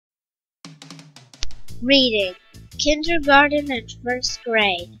Reading, kindergarten and first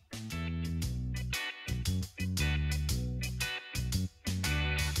grade.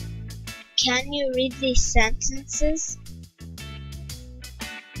 Can you read these sentences?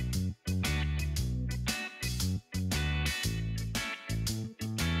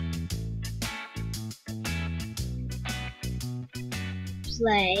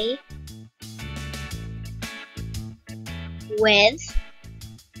 Play with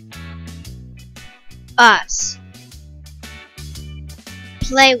us.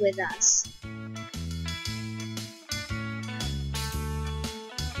 Play with us.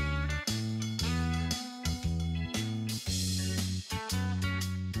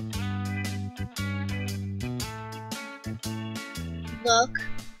 Look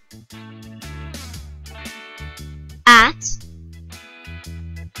at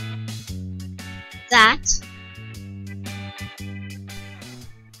that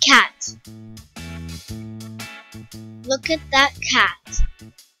cat. Look at that cat.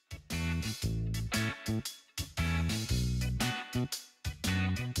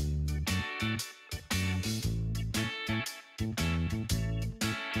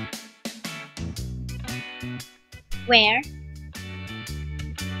 Where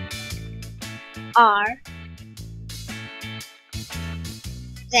are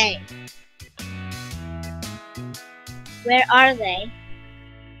they? Where are they?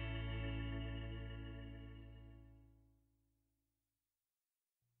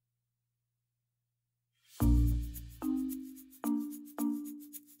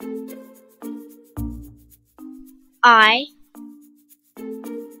 I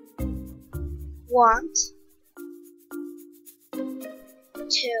want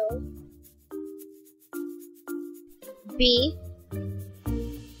to be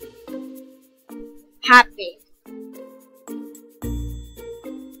happy.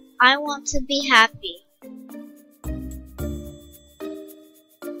 I want to be happy.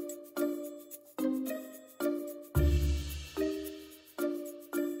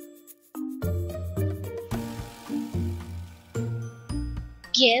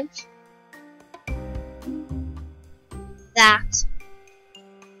 Give that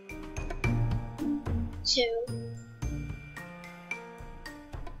to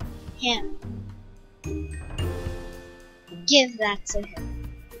him. Give that to him.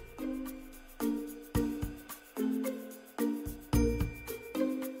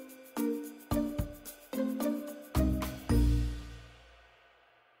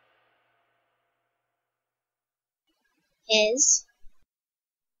 His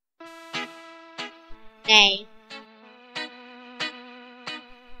name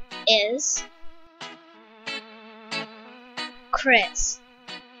is Chris.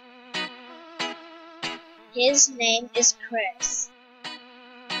 His name is Chris.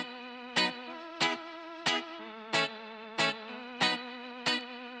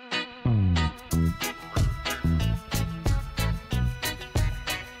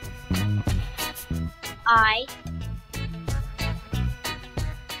 I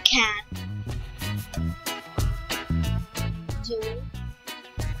can do it.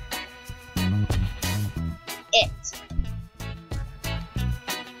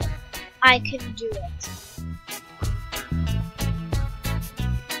 I can do it.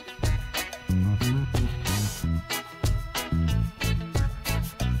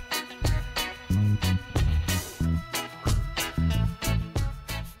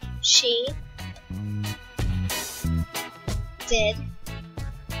 She did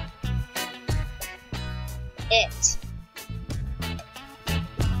it.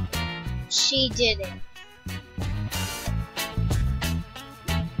 She did it.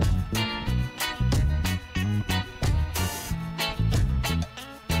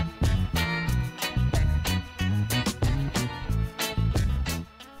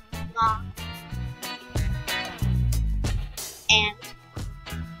 Mom and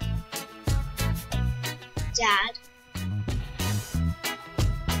Dad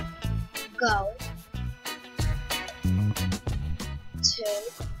go to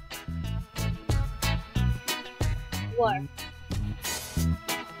work.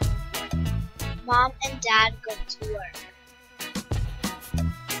 Mom and Dad go to work.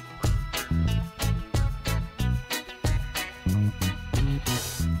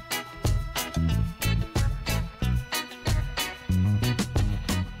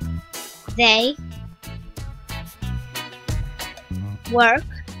 They work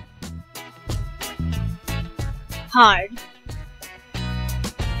hard.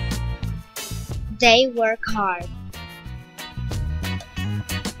 They work hard.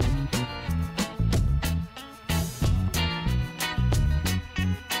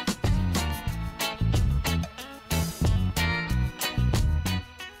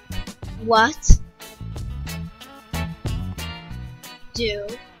 What do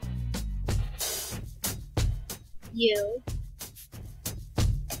you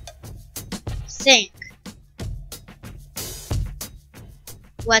think?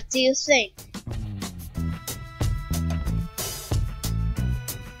 What do you think?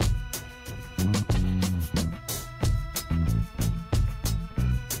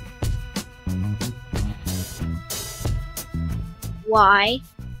 Why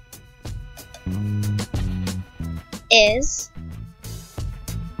is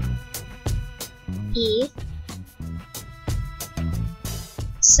he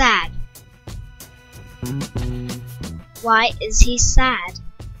sad? Why is he sad?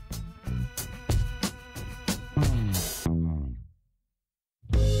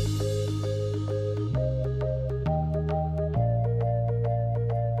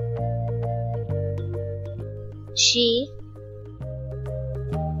 She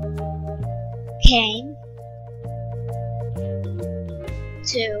came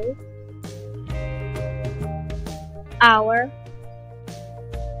to our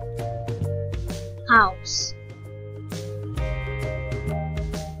house.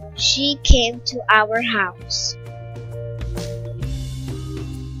 She came to our house.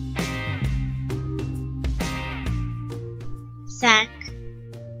 Thank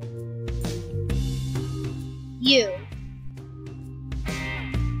you.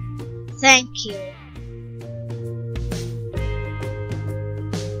 Thank you.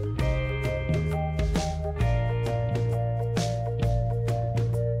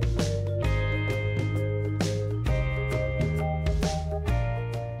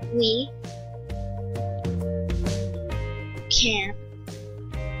 We can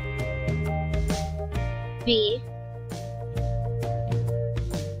be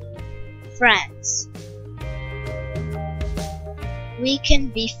friends. We can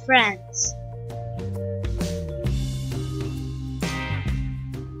be friends.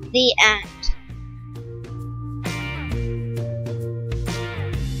 The end.